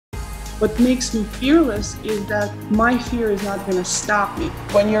What makes me fearless is that my fear is not going to stop me.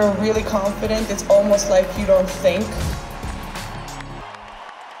 When you're really confident, it's almost like you don't think.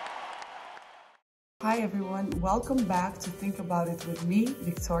 Hi everyone, welcome back to Think About It with me,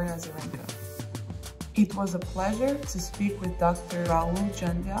 Victoria Azarenka. It was a pleasure to speak with Dr. Rahul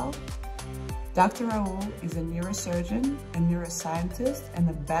Jandial. Dr. Rahul is a neurosurgeon, a neuroscientist, and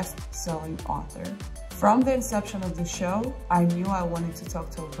a best-selling author. From the inception of the show, I knew I wanted to talk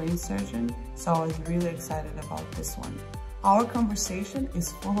to a brain surgeon, so I was really excited about this one. Our conversation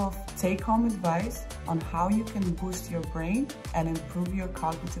is full of take-home advice on how you can boost your brain and improve your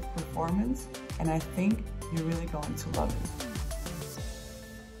cognitive performance, and I think you're really going to love it.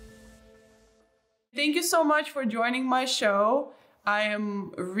 Thank you so much for joining my show. I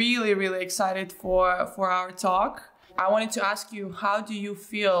am really, really excited for our talk. I wanted to ask you, how do you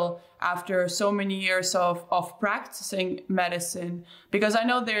feel after so many years of practicing medicine? Because I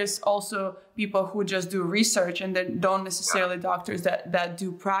know there's also people who just do research and then don't necessarily doctors that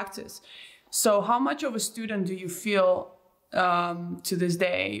do practice. So how much of a student do you feel to this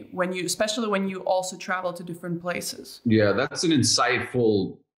day, especially when you also travel to different places? Yeah, that's an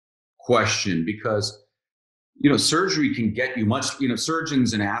insightful question because, surgery can get you much,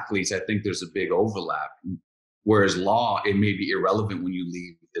 surgeons and athletes, I think there's a big overlap. Whereas law, it may be irrelevant when you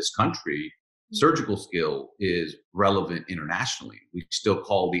leave this country. Surgical skill is relevant internationally. We still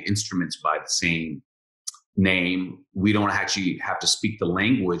call the instruments by the same name. We don't actually have to speak the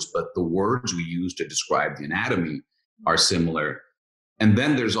language, but the words we use to describe the anatomy are similar. And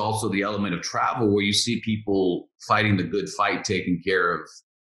then there's also the element of travel where you see people fighting the good fight, taking care of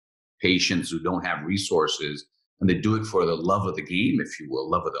patients who don't have resources, and they do it for the love of the game, if you will,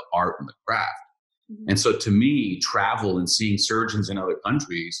 love of the art and the craft. And so to me, travel and seeing surgeons in other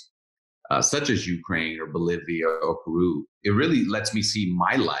countries, such as Ukraine or Bolivia or Peru, it really lets me see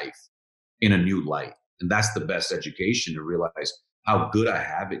my life in a new light. And that's the best education, to realize how good I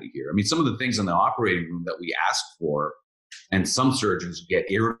have it here. I mean, some of the things in the operating room that we ask for, and some surgeons get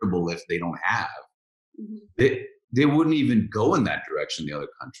irritable if they don't have, they wouldn't even go in that direction in the other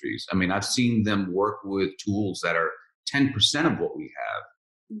countries. I mean, I've seen them work with tools that are 10% of what we have.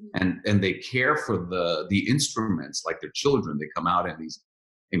 And they care for the instruments like their children. They come out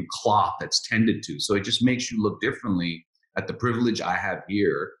in cloth that's tended to. So it just makes you look differently at the privilege I have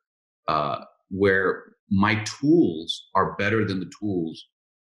here, where my tools are better than the tools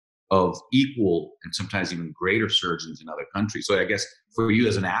of equal and sometimes even greater surgeons in other countries. So I guess for you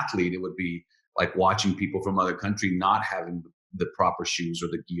as an athlete, it would be like watching people from other countries not having the proper shoes or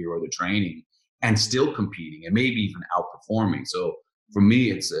the gear or the training and still competing and maybe even outperforming. So for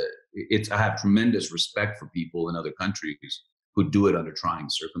me, I have tremendous respect for people in other countries who do it under trying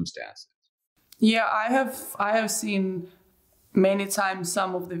circumstances. Yeah, I have seen many times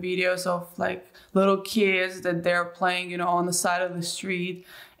some of the videos of like little kids that they're playing, on the side of the street,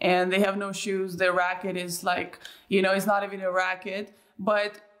 and they have no shoes. Their racket is like, it's not even a racket,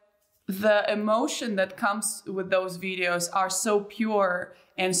 but the emotion that comes with those videos are so pure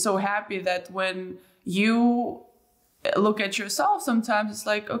and so happy that when you look at yourself, sometimes it's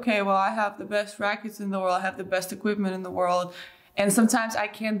like, okay, well, I have the best rackets in the world, I have the best equipment in the world, and sometimes I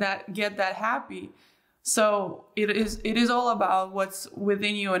can't get that happy. So it is all about what's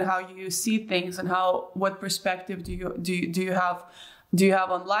within you and how you see things and what perspective do you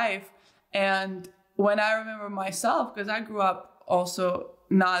have on life. And when I remember myself, because I grew up also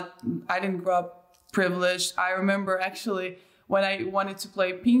I didn't grow up privileged. I remember actually when I wanted to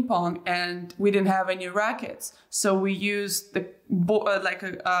play ping pong and we didn't have any rackets. So we used the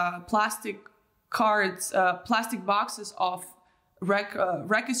plastic cards, plastic boxes of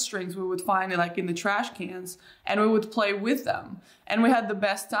racket strings we would find in the trash cans, and we would play with them. And we had the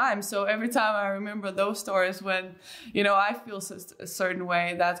best time. So every time I remember those stories when, I feel a certain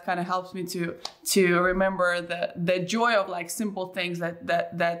way, that kind of helps me to remember the joy of like simple things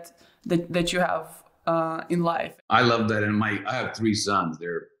that you have in life. I love that. And I have 3 sons.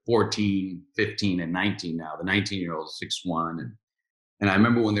 They're 14, 15, and 19 now. The 19-year-old is 6'1". And I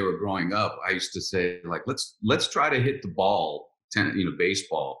remember when they were growing up, I used to say, like, let's try to hit the ball,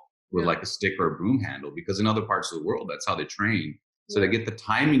 baseball, with like a stick or a broom handle, because in other parts of the world, that's how they train. So they get the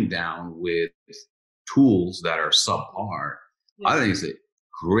timing down with tools that are subpar. I think it's a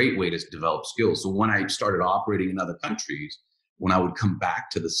great way to develop skills. So when I started operating in other countries, when I would come back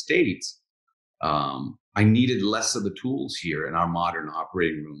to the States, I needed less of the tools here in our modern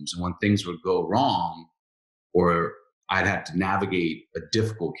operating rooms. And when things would go wrong, or I'd have to navigate a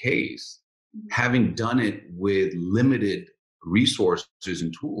difficult case, having done it with limited resources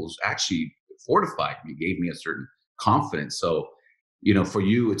and tools actually fortified me, gave me a certain confidence. So you know, for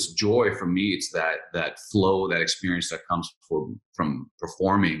you, it's joy. For me, it's that flow, that experience that comes from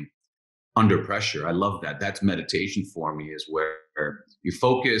performing under pressure. I love that. That's meditation for me, is where you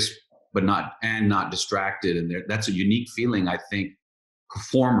focus, but not distracted. And that's a unique feeling I think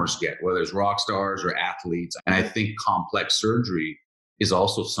performers get, whether it's rock stars or athletes. And I think complex surgery is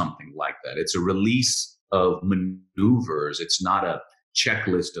also something like that. It's a release of maneuvers. It's not a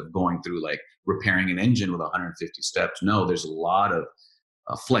checklist of going through like repairing an engine with 150 steps. No, there's a lot of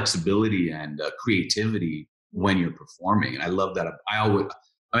flexibility and creativity when you're performing. And I love that. I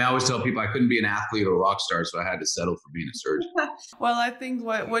always tell people I couldn't be an athlete or a rock star, so I had to settle for being a surgeon. Well, I think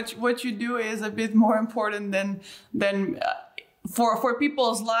what you do is a bit more important than for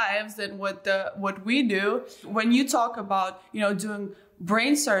people's lives than what we do. When you talk about, you know, doing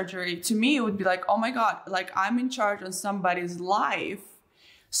brain surgery, to me it would be like, oh my God, like I'm in charge of somebody's life.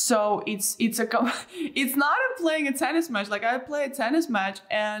 So it's not playing a tennis match. Like I play a tennis match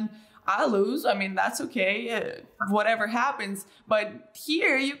and I lose. I mean, that's okay. Whatever happens. But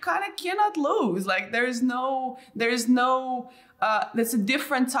here you kind of cannot lose. Like there's no, that's a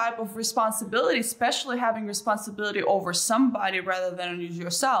different type of responsibility, especially having responsibility over somebody rather than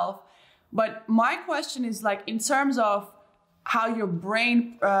yourself. But my question is like, in terms of how your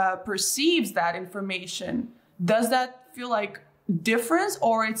brain perceives that information, does that feel like difference,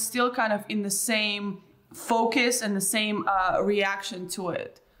 or it's still kind of in the same focus and the same reaction to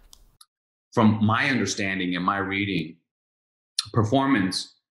it? From my understanding and my reading,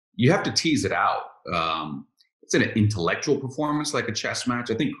 performance, you have to tease it out. It's an intellectual performance, like a chess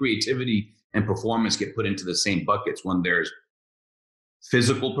match. I think creativity and performance get put into the same buckets when there's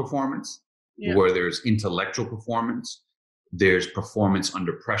physical performance, where there's intellectual performance, there's performance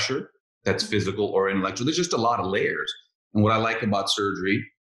under pressure, that's physical or intellectual. There's just a lot of layers. And what I like about surgery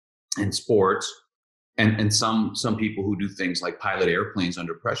and sports, and some people who do things like pilot airplanes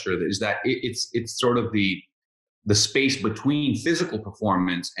under pressure, is that it's sort of the space between physical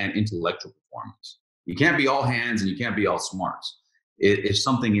performance and intellectual performance. You can't be all hands and you can't be all smarts. It's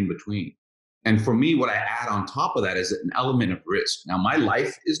something in between. And for me, what I add on top of that is an element of risk. Now, my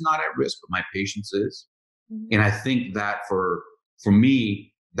life is not at risk, but my patience is. Mm-hmm. And I think that for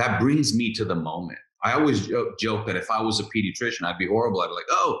me, that brings me to the moment. I always joke that if I was a pediatrician, I'd be horrible. I'd be like,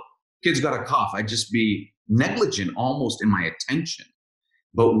 oh, kid's got a cough. I'd just be negligent almost in my attention.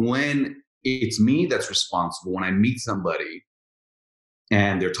 But when it's me that's responsible, when I meet somebody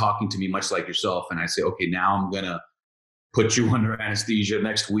and they're talking to me much like yourself, and I say, okay, now I'm going to put you under anesthesia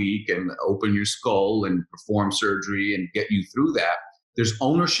next week and open your skull and perform surgery and get you through that, there's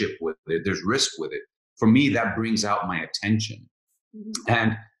ownership with it. There's risk with it. For me, that brings out my attention. Mm-hmm.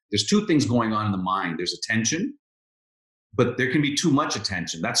 And there's two things going on in the mind. There's attention, but there can be too much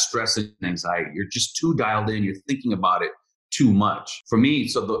attention. That's stress and anxiety. You're just too dialed in. You're thinking about it too much. For me,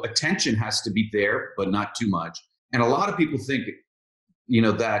 so the attention has to be there, but not too much. And a lot of people think, you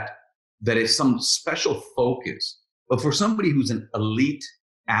know, that it's some special focus. But for somebody who's an elite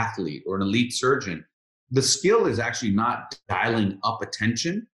athlete or an elite surgeon, the skill is actually not dialing up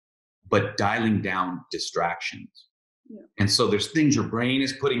attention, but dialing down distractions. Yeah. And so there's things your brain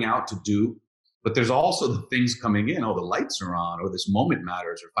is putting out to do, but there's also the things coming in. Oh, the lights are on, or this moment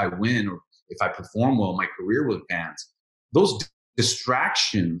matters, or if I win, or if I perform well, my career will advance. Those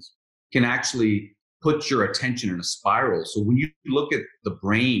distractions can actually put your attention in a spiral. So when you look at the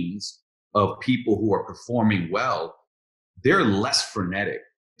brains of people who are performing well, they're less frenetic.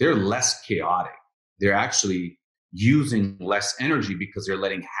 They're less chaotic. They're actually using less energy because they're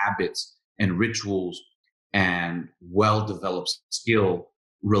letting habits and rituals and well-developed skill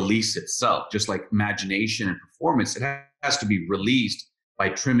release itself. Just like imagination and performance, it has to be released by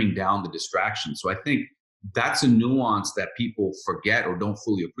trimming down the distractions. So I think that's a nuance that people forget or don't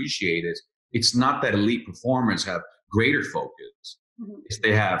fully appreciate. Is it's not that elite performers have greater focus. Mm-hmm. It's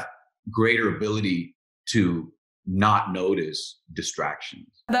they have greater ability to not notice distractions.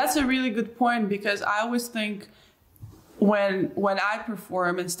 That's a really good point, because I always think when I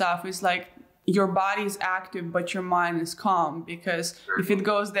perform and stuff, it's like your body is active but your mind is calm, because if it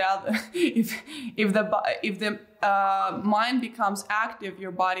goes the other, if the mind becomes active,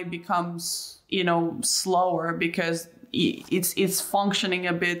 your body becomes, you know, slower, because it's functioning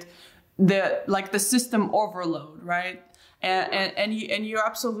a bit like the system overload, right? And you're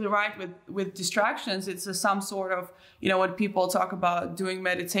absolutely right with distractions. It's some sort of, you know, when people talk about doing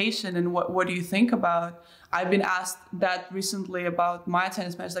meditation and what do you think about? I've been asked that recently about my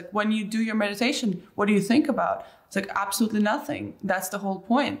tennis match. Like, when you do your meditation, what do you think about? It's like, absolutely nothing. That's the whole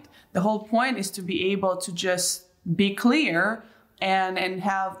point. The whole point is to be able to just be clear and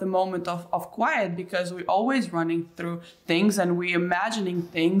have the moment of quiet, because we're always running through things and we imagining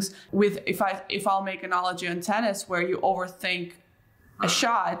things. With if I'll make an analogy on tennis, where you overthink a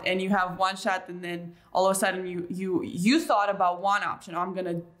shot and you have one shot, and then all of a sudden you thought about one option. I'm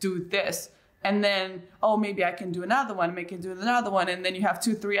gonna do this, and then maybe I can do another one, make it do another one, and then you have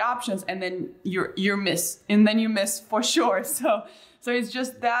 2-3 options, and then you miss, and then you miss for sure. So it's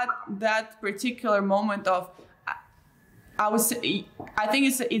just that particular moment of, I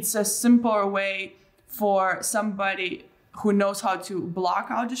think it's a simpler way for somebody who knows how to block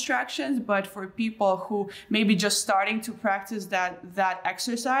out distractions, but for people who maybe just starting to practice that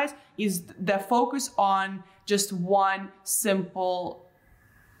exercise, is the focus on just one simple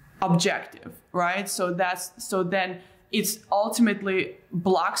objective, right? So then it's ultimately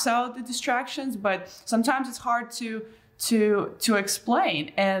blocks out the distractions, but sometimes it's hard to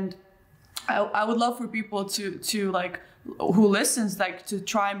explain. And I would love for people to like, who listens, like, to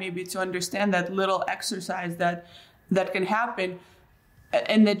try maybe to understand that little exercise that can happen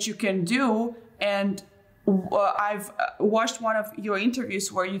and that you can do. And I've watched one of your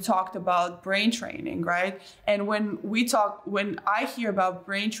interviews where you talked about brain training, right? And when I hear about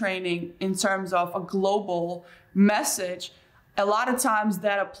brain training in terms of a global message, a lot of times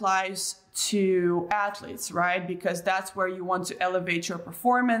that applies to athletes, right? Because that's where you want to elevate your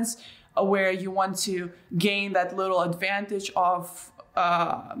performance, where you want to gain that little advantage of,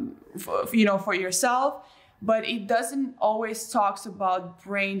 for yourself. But it doesn't always talks about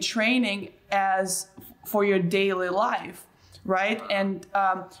brain training as for your daily life, right? And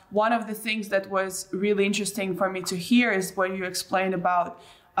one of the things that was really interesting for me to hear is when you explained about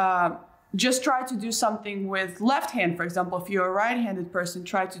just try to do something with left hand. For example, if you're a right-handed person,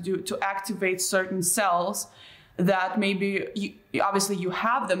 try to activate certain cells that maybe obviously you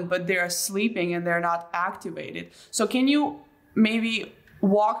have them, but they're sleeping and they're not activated. So can you maybe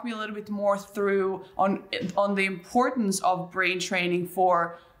walk me a little bit more through on the importance of brain training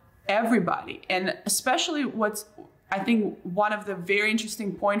for everybody, and especially what's, I think, one of the very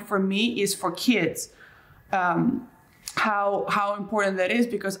interesting point for me is for kids, how important that is,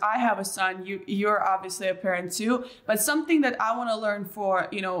 because I have a son. You're obviously a parent too, but something that I want to learn for,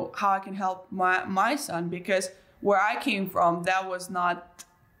 how I can help my son, because where I came from, that was not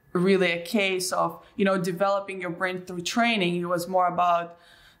really a case of, developing your brain through training. It was more about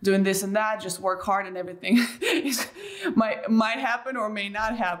doing this and that, just work hard and everything might happen or may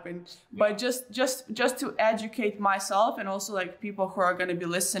not happen. But just to educate myself, and also like people who are going to be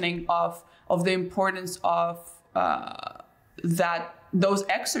listening of the importance of those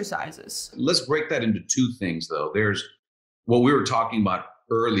exercises. Let's break that into two things, though. There's what we were talking about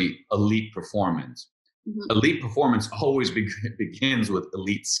early, elite performance. Mm-hmm. Elite performance always begins with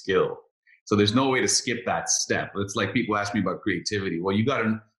elite skill. So there's no way to skip that step. It's like people ask me about creativity. Well, you got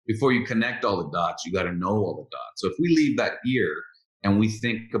to, before you connect all the dots, you got to know all the dots. So if we leave that here and we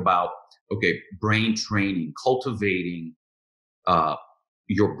think about, okay, brain training, cultivating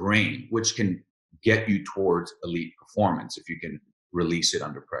your brain, which can get you towards elite performance if you can release it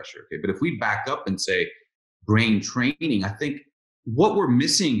under pressure. Okay, but if we back up and say brain training, I think what we're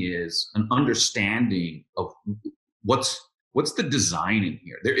missing is an understanding of what's the design in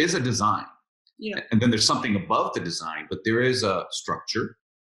here. There is a design, and then there's something above the design, but there is a structure.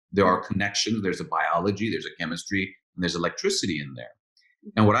 There are connections. There's a biology. There's a chemistry, and there's electricity in there.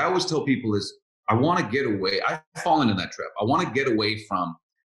 And what I always tell people is, I want to get away. I fall into that trap. I want to get away from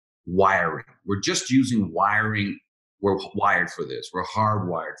wiring. We're just using wiring. We're wired for this. We're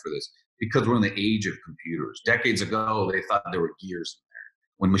hardwired for this, because we're in the age of computers. Decades ago, they thought there were gears in there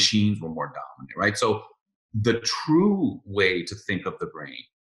when machines were more dominant, right? So the true way to think of the brain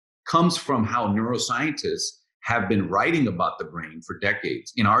comes from how neuroscientists have been writing about the brain for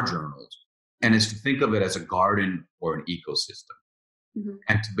decades in our journals, and is to think of it as a garden or an ecosystem. Mm-hmm.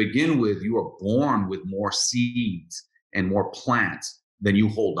 And to begin with, you are born with more seeds and more plants than you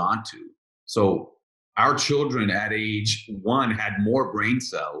hold on to. So our children at age 1 had more brain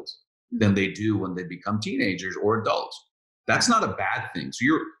cells than they do when they become teenagers or adults. That's not a bad thing. So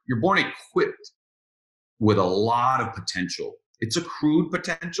you're born equipped with a lot of potential. It's a crude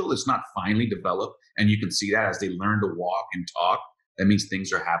potential. It's not finely developed. And you can see that as they learn to walk and talk. That means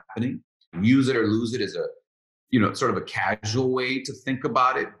things are happening. Use it or lose it is a, sort of a casual way to think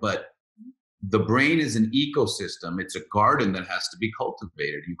about it. But the brain is an ecosystem. It's a garden that has to be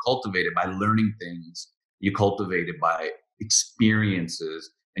cultivated. You cultivate it by learning things. You cultivate it by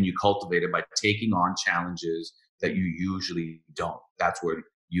experiences. And you cultivate it by taking on challenges that you usually don't. That's where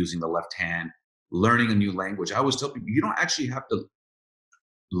using the left hand, learning a new language. I always tell people, you don't actually have to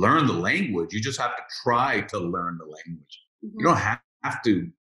learn the language. You just have to try to learn the language. You don't have to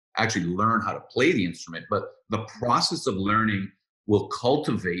actually learn how to play the instrument, but the process of learning will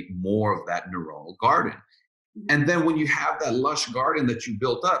cultivate more of that neuronal garden. And then when you have that lush garden that you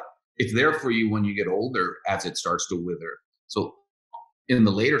built up, it's there for you when you get older as it starts to wither. So in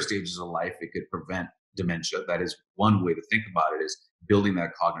the later stages of life, it could prevent dementia. That is one way to think about it, is building that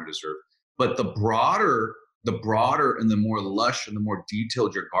cognitive reserve. But the broader and the more lush and the more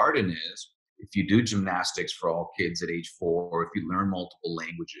detailed your garden is, if you do gymnastics for all kids at age 4, if you learn multiple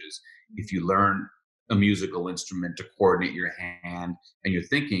languages, if you learn a musical instrument to coordinate your hand and your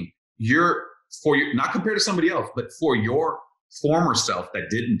thinking, not compared to somebody else, but for your former self that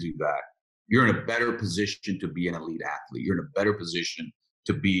didn't do that, you're in a better position to be an elite athlete. You're in a better position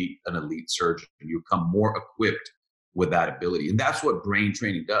to be an elite surgeon. You become more equipped with that ability. And that's what brain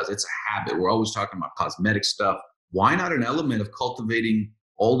training does. It's a habit. We're always talking about cosmetic stuff. Why not an element of cultivating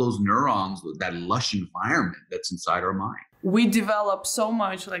all those neurons with that lush environment that's inside our mind? We develop so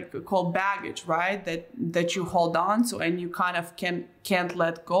much called baggage, right? That you hold on to, and you kind of can't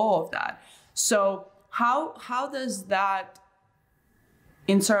let go of that. So how does that,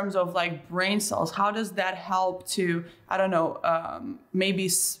 in terms of like brain cells, how does that help to, I don't know, maybe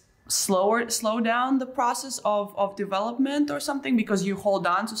slow down the process of development or something, because you hold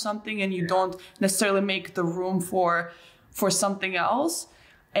on to something and you don't necessarily make the room for something else?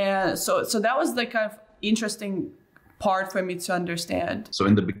 And so that was the kind of interesting part for me to understand. So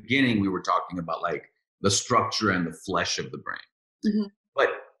in the beginning, we were talking about like the structure and the flesh of the brain. But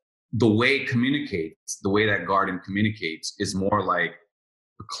the way it communicates, the way that garden communicates, is more like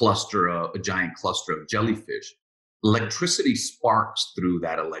a giant cluster of jellyfish. Electricity sparks through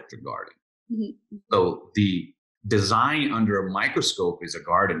that electric garden. So the design under a microscope is a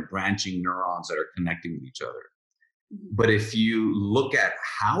garden, branching neurons that are connecting with each other. But if you look at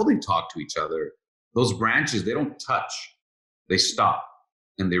how they talk to each other, those branches, they don't touch, they stop,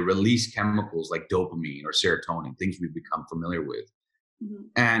 and they release chemicals like dopamine or serotonin, things we've become familiar with.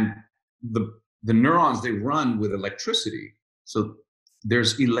 And the neurons, they run with electricity. So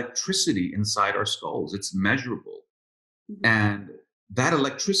there's electricity inside our skulls. It's measurable. And that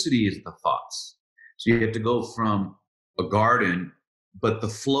electricity is the thoughts. So you have to go from a garden, but the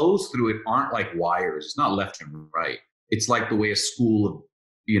flows through it aren't like wires. It's not left and right. It's like the way a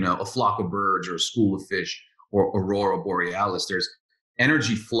flock of birds or a school of fish or aurora borealis, there's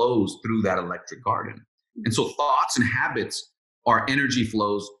energy flows through that electric garden. And so thoughts and habits are energy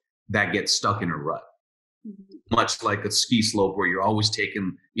flows that get stuck in a rut. Much like a ski slope where you're always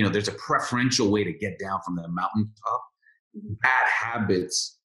taking, there's a preferential way to get down from the mountaintop. Bad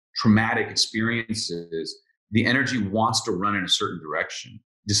habits, traumatic experiences, the energy wants to run in a certain direction.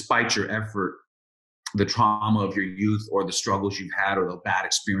 Despite your effort, the trauma of your youth or the struggles you've had or the bad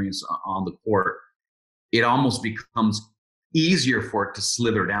experience on the court, it almost becomes easier for it to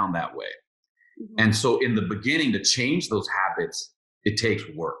slither down that way. And so in the beginning, to change those habits, it takes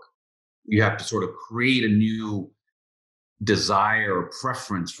work. You have to sort of create a new desire or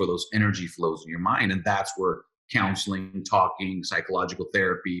preference for those energy flows in your mind. And that's where counseling, talking, psychological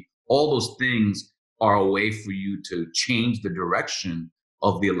therapy, all those things are a way for you to change the direction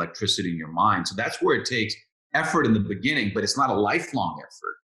of the electricity in your mind. So that's where it takes effort in the beginning, but it's not a lifelong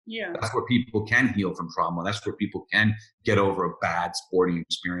effort. Yeah. That's where people can heal from trauma. That's where people can get over a bad sporting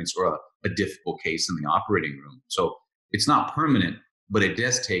experience or a difficult case in the operating room. So it's not permanent, but it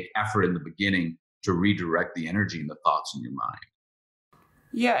does take effort in the beginning to redirect the energy and the thoughts in your mind.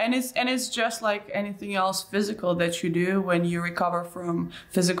 Yeah, and it's just like anything else physical that you do when you recover from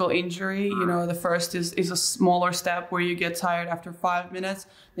physical injury. The first is a smaller step where you get tired after 5 minutes,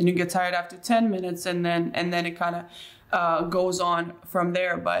 then you get tired after 10 minutes, and then it kind of goes on from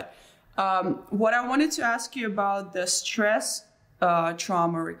there. But what I wanted to ask you about the stress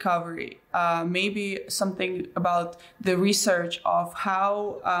trauma recovery, maybe something about the research of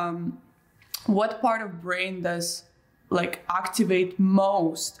how what part of brain does activate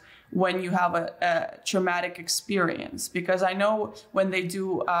most when you have a traumatic experience? Because I know when they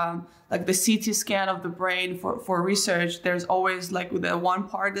do the CT scan of the brain for research, there's always the one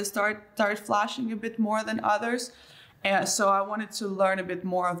part that start flashing a bit more than others. And so I wanted to learn a bit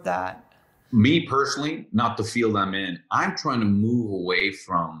more of that. Me personally, not the field I'm in, I'm trying to move away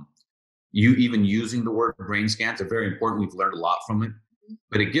from you even using the word brain scans. They're very important. We've learned a lot from it,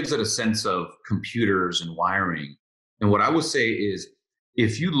 but it gives it a sense of computers and wiring. And what I would say is,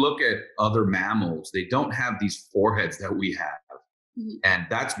 if you look at other mammals, they don't have these foreheads that we have. And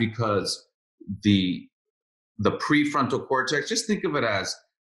that's because the prefrontal cortex, just think of it as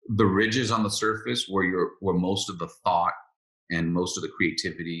the ridges on the surface where most of the thought and most of the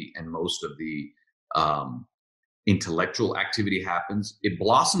creativity and most of the intellectual activity happens. It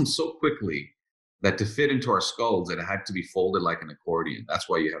blossoms so quickly that to fit into our skulls, it had to be folded like an accordion. That's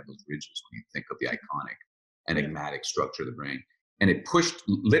why you have those ridges when you think of the iconic enigmatic structure of the brain. And it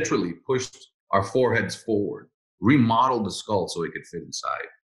literally pushed our foreheads forward, remodeled the skull so it could fit inside.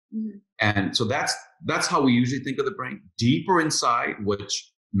 Mm-hmm. And so that's how we usually think of the brain. Deeper inside,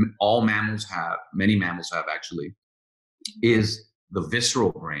 which all mammals have, many mammals have actually, is the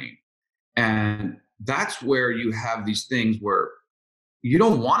visceral brain. And that's where you have these things where you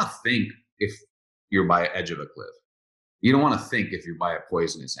don't want to think if you're by the edge of a cliff. You don't want to think if you're by a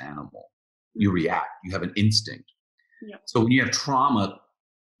poisonous animal. You react. You have an instinct. Yeah. So when you have trauma,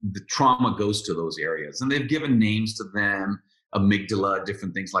 the trauma goes to those areas. And they've given names to them, amygdala,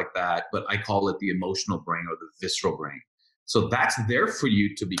 different things like that. But I call it the emotional brain or the visceral brain. So that's there for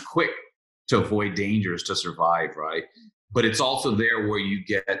you to be quick, to avoid dangers, to survive, right? But it's also there where you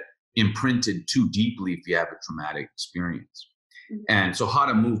get imprinted too deeply if you have a traumatic experience. Mm-hmm. And so how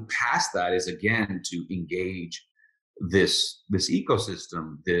to move past that is, again, to engage this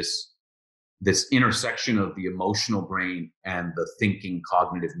ecosystem, this intersection of the emotional brain and the thinking,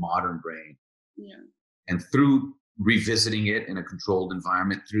 cognitive, modern brain. Yeah. And through revisiting it in a controlled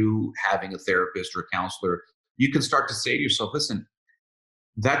environment, through having a therapist or a counselor, you can start to say to yourself, listen,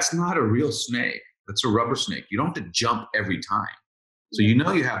 that's not a real snake. That's a rubber snake. You don't have to jump every time. So you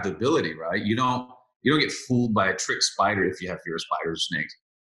know you have the ability, right? You don't get fooled by a trick spider if you have fear of spiders, snakes,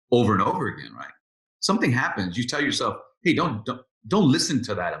 over and over again, right? Something happens. You tell yourself, hey, don't listen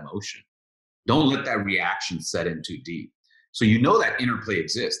to that emotion. Don't let that reaction set in too deep. So you know that interplay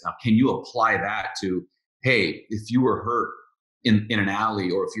exists. Now, can you apply that to, hey, if you were hurt in an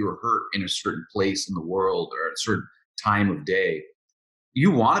alley, or if you were hurt in a certain place in the world or at a certain time of day,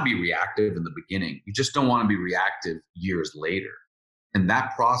 you want to be reactive in the beginning. You just don't want to be reactive years later. And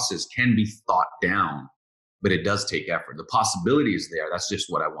that process can be thought down, but it does take effort. The possibility is there. That's just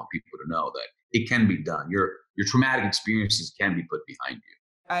what I want people to know, that it can be done. Your traumatic experiences can be put behind you.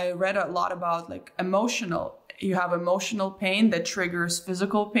 I read a lot about you have emotional pain that triggers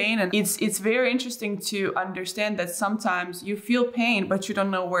physical pain. And it's very interesting to understand that sometimes you feel pain, but you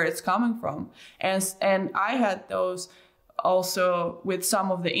don't know where it's coming from. And I had those also with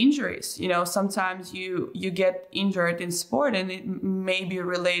some of the injuries. Sometimes you get injured in sport and it may be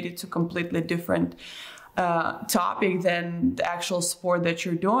related to completely different topic than the actual sport that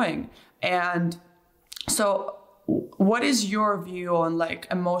you're doing. And so what is your view on like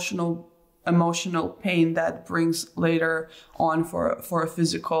emotional pain that brings later on for a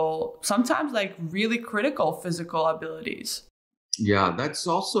physical, sometimes like really critical physical abilities? Yeah, these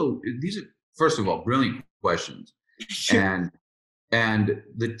are, first of all, brilliant questions. Sure. And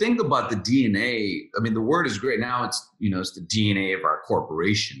the thing about the DNA, I mean, the word is great. Now it's the DNA of our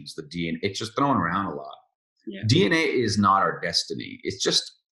corporations, the DNA, it's just thrown around a lot. Yeah. DNA is not our destiny. It's just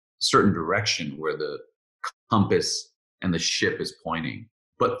a certain direction where the compass and the ship is pointing.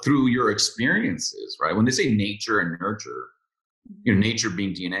 But through your experiences, right? When they say nature and nurture, nature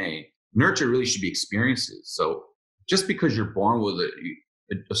being DNA, nurture really should be experiences. So just because you're born with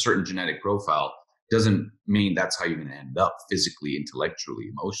a certain genetic profile doesn't mean that's how you're going to end up physically, intellectually,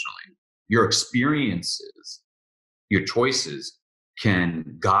 emotionally. Your experiences, your choices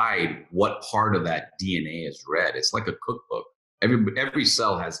can guide what part of that DNA is read. It's like a cookbook. Every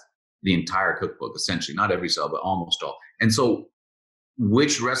cell has the entire cookbook, essentially. Not every cell, but almost all. And so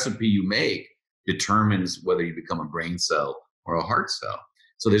which recipe you make determines whether you become a brain cell or a heart cell.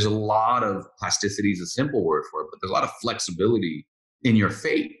 So there's a lot of plasticity is a simple word for it, but there's a lot of flexibility in your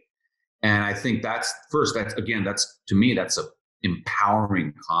fate. And I think that's to me, that's an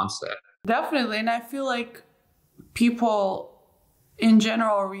empowering concept. Definitely. And I feel like people in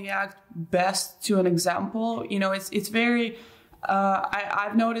general react best to an example. It's very,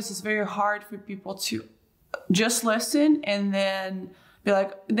 I've noticed it's very hard for people to just listen and then be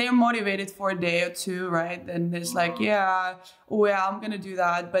like, they're motivated for a day or two, right? Then it's like, I'm going to do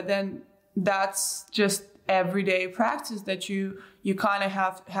that. But then that's just everyday practice that you kind of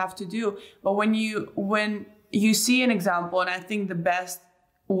have to do. But when you see an example, and I think the best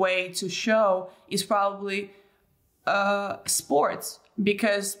way to show is probably sports,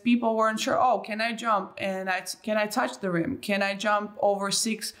 because people weren't sure, can I jump and can I touch the rim? Can I jump over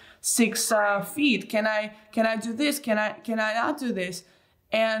six feet? Can I do this? Can I not do this?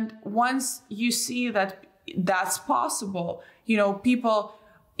 And once you see that that's possible, people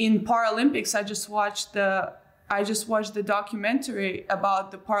in Paralympics, I just watched the documentary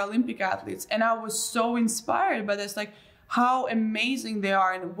about the Paralympic athletes, and I was so inspired by this, like how amazing they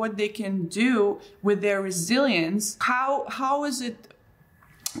are and what they can do with their resilience. How is it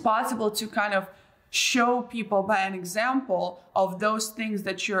possible to kind of show people by an example of those things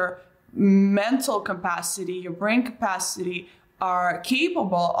that your mental capacity, your brain capacity are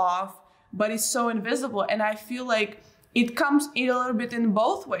capable of, but it's so invisible. And I feel like it comes in a little bit in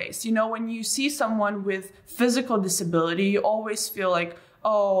both ways. You know, when you see someone with physical disability, you always feel like,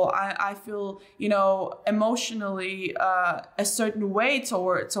 oh, I feel, you know, emotionally a certain way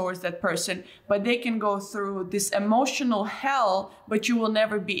towards that person, but they can go through this emotional hell, but you will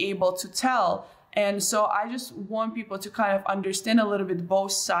never be able to tell. And so I just want people to kind of understand a little bit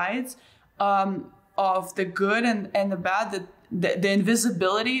both sides of the good and the bad, the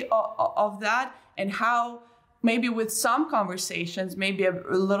invisibility of that, and how maybe with some conversations, maybe a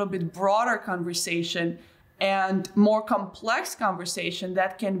little bit broader conversation and more complex conversation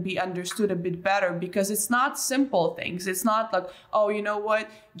that can be understood a bit better, because it's not simple things. It's not like, oh, you know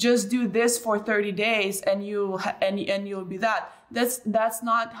what, just do this for 30 days and you'll be that. That's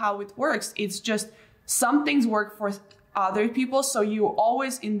not how it works. It's just some things work for other people. So you're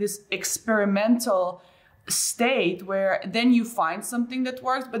always in this experimental state where then you find something that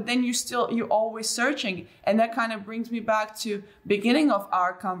works, but then you're always searching. And that kind of brings me back to beginning of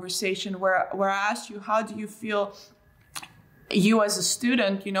our conversation where I asked you, how do you feel you as a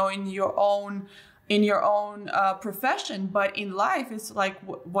student, you know, in your own profession, but in life, it's like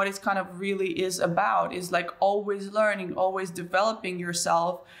what it kind of really is about is like always learning, always developing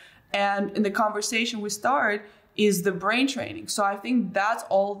yourself. And in the conversation we start is the brain training. So I think that's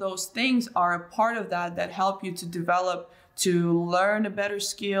all those things are a part of that help you to develop, to learn a better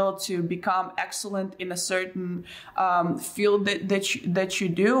skill, to become excellent in a certain field that you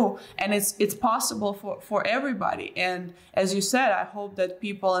do. And it's possible for everybody. And as you said, I hope that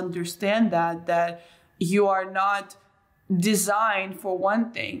people understand that you are not designed for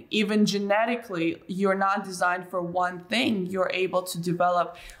one thing. Even genetically, you're not designed for one thing. You're able to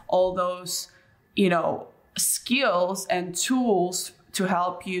develop all those, you know, skills and tools to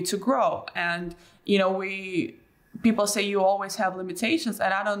help you to grow. And, you know, people say you always have limitations,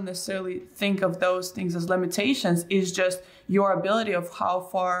 and I don't necessarily think of those things as limitations. It's just your ability of how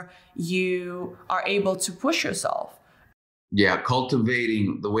far you are able to push yourself. Yeah,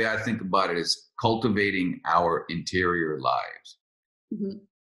 the way I think about it is cultivating our interior lives. Mm-hmm.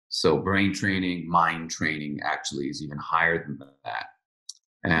 So brain training, mind training actually is even higher than that.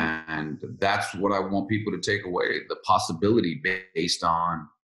 And that's what I want people to take away, the possibility based on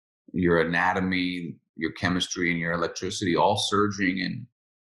your anatomy, your chemistry, and your electricity, all surging and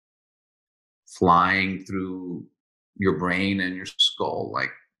flying through your brain and your skull. Like,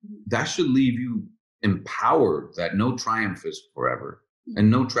 that should leave you empowered that no triumph is forever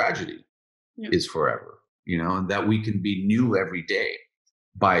and no tragedy is forever, you know, and that we can be new every day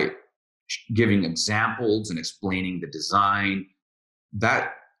by giving examples and explaining the design.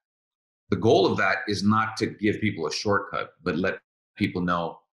 That the goal of that is not to give people a shortcut, but let people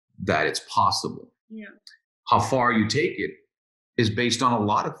know that it's possible. Yeah. How far you take it is based on a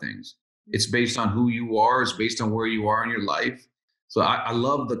lot of things. It's based on who you are. It's based on where you are in your life. So I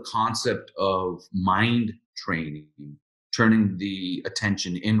love the concept of mind training, turning the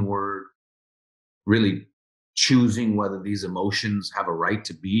attention inward, really choosing whether these emotions have a right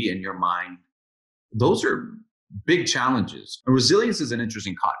to be in your mind. Those are big challenges. Resilience is an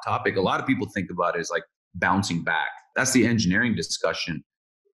interesting topic. A lot of people think about it as like bouncing back. That's the engineering discussion.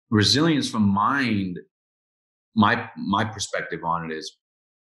 Resilience from mind, my perspective on it is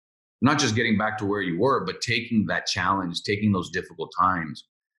not just getting back to where you were, but taking that challenge, taking those difficult times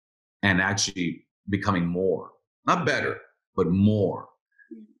and actually becoming more, not better, but more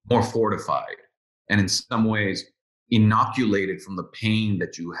fortified. And in some ways, inoculated from the pain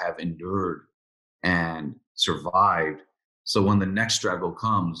that you have endured and survived. So when the next struggle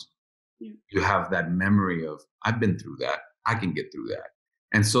comes, you have that memory of, I've been through that. I can get through that.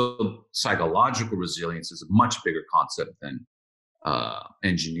 And so psychological resilience is a much bigger concept than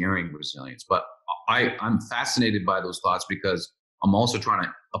engineering resilience. But I'm fascinated by those thoughts because I'm also trying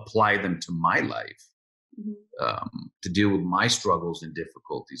to apply them to my life, to deal with my struggles and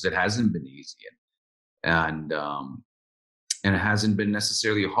difficulties. It hasn't been easy, and it hasn't been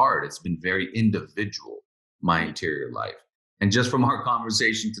necessarily hard. It's been very individual, my interior life. And just from our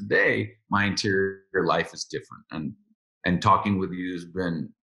conversation today, my interior life is different. And talking with you has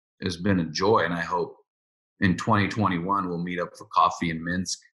been a joy. And I hope in 2021 we'll meet up for coffee in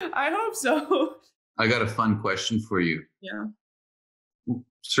Minsk. I hope so. I got a fun question for you. Yeah.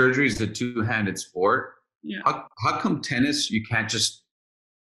 Surgery is a two-handed sport. Yeah. How come tennis you can't just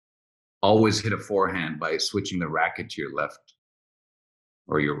always hit a forehand by switching the racket to your left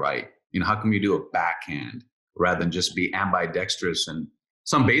or your right? You know, how come you do a backhand rather than just be ambidextrous? And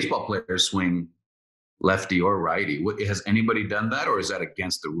some baseball players swing lefty or righty. Has anybody done that, or is that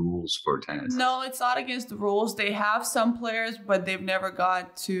against the rules for tennis? No, it's not against the rules. They have some players, but they've never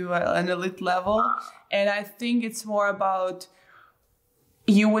got to an elite level. And I think it's more about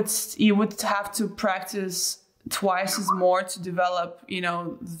you would have to practice twice as more to develop,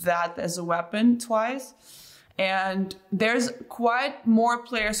 that as a weapon twice. And there's quite more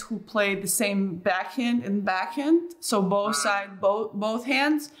players who play the same backhand and backhand, so both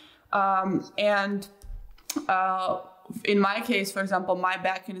hands. In my case, for example, my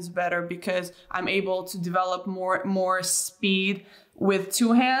backhand is better because I'm able to develop more speed with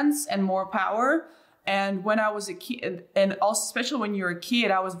two hands and more power. And when I was a kid, and also especially when you're a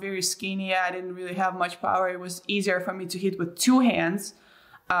kid, I was very skinny. I didn't really have much power. It was easier for me to hit with two hands.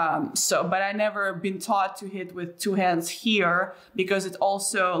 But I never been taught to hit with two hands here because it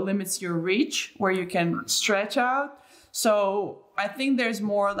also limits your reach where you can stretch out. So I think there's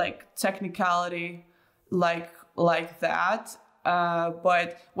more like technicality like that.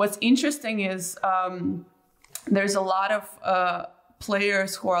 But what's interesting is there's a lot of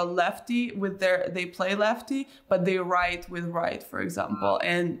players who are lefty they play lefty, but they write with right, for example,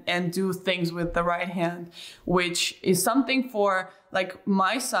 and do things with the right hand, which is something for like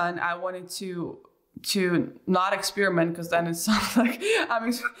my son. I wanted to not experiment because then it sounds like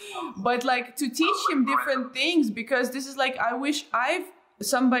but like to teach him different things, because this is like, I wish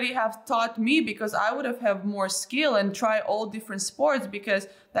somebody have taught me, because I would have more skill and try all different sports, because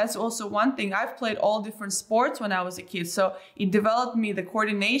that's also one thing. I've played all different sports when I was a kid. So it developed me the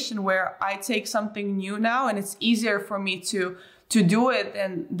coordination where I take something new now and it's easier for me to do it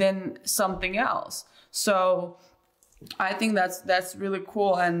than something else. So I think that's really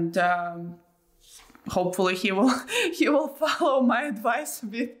cool. And hopefully he will follow my advice a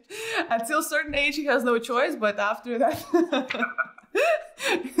bit. Until a certain age, he has no choice, but after that,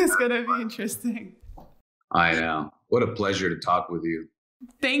 it's going to be interesting. I know. What a pleasure to talk with you.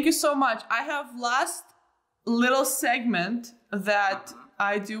 Thank you so much. I have last little segment that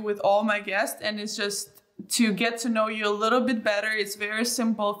I do with all my guests, and it's just to get to know you a little bit better. It's very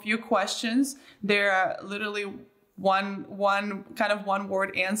simple, few questions. They're literally one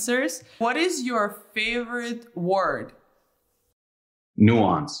word answers. What is your favorite word?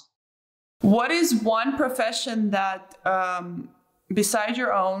 Nuance. What is one profession that beside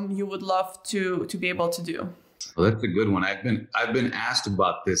your own you would love to be able to do? Well, that's a good one. I've been asked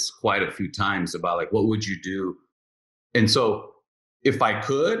about this quite a few times, about like, what would you do? And so if I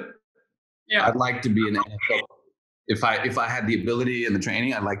could, I'd like to be an NFL. If I had the ability and the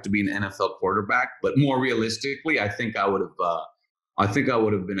training, I'd like to be an NFL quarterback. But more realistically, I think I would have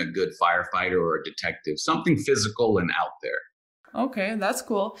been a good firefighter or a detective, something physical and out there. Okay, that's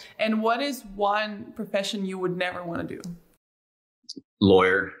cool. And what is one profession you would never want to do?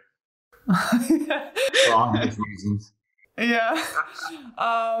 Lawyer. For obvious reasons. Yeah.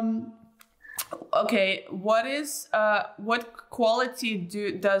 Okay. What quality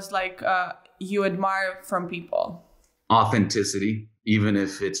does you admire from people? Authenticity, even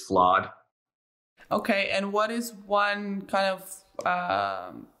if it's flawed. Okay. And what is one kind of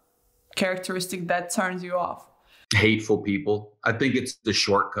characteristic that turns you off? Hateful people. I think it's the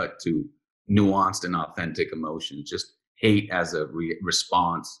shortcut to nuanced and authentic emotions. Just hate as a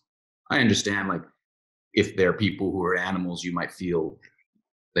response. I understand, like, if there are people who are animals, you might feel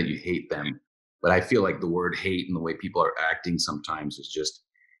that you hate them. But I feel like the word hate and the way people are acting sometimes is just,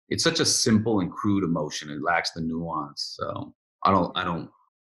 it's such a simple and crude emotion. It lacks the nuance. So I don't.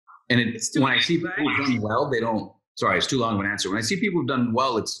 And when I see people who've done well, sorry, it's too long of an answer. When I see people who've done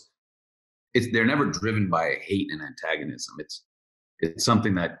well, they're never driven by hate and antagonism. It's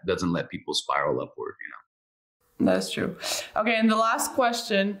something that doesn't let people spiral upward, That's true. Okay. And the last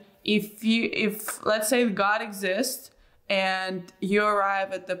question, if let's say God exists and you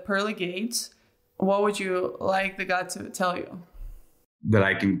arrive at the pearly gates, what would you like the God to tell you? That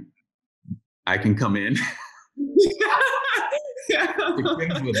I can come in.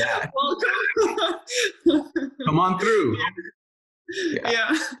 Begins with that. Come on through.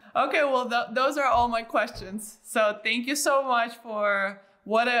 Yeah. Okay. Well, those are all my questions. So thank you so much for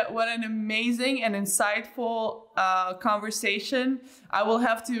what an amazing and insightful conversation. I will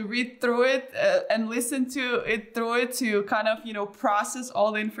have to read through it and listen to it through it to kind of, process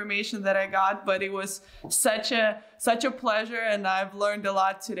all the information that I got. But it was such a pleasure, and I've learned a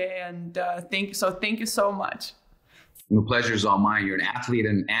lot today. And thank you so much. The pleasure's all mine. You're an athlete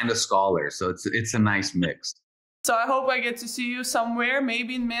and a scholar, so it's a nice mix. So I hope I get to see you somewhere,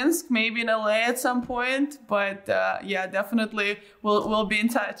 maybe in Minsk, maybe in LA at some point. But definitely we'll be in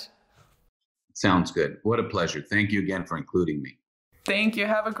touch. Sounds good. What a pleasure. Thank you again for including me. Thank you.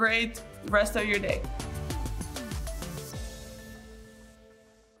 Have a great rest of your day.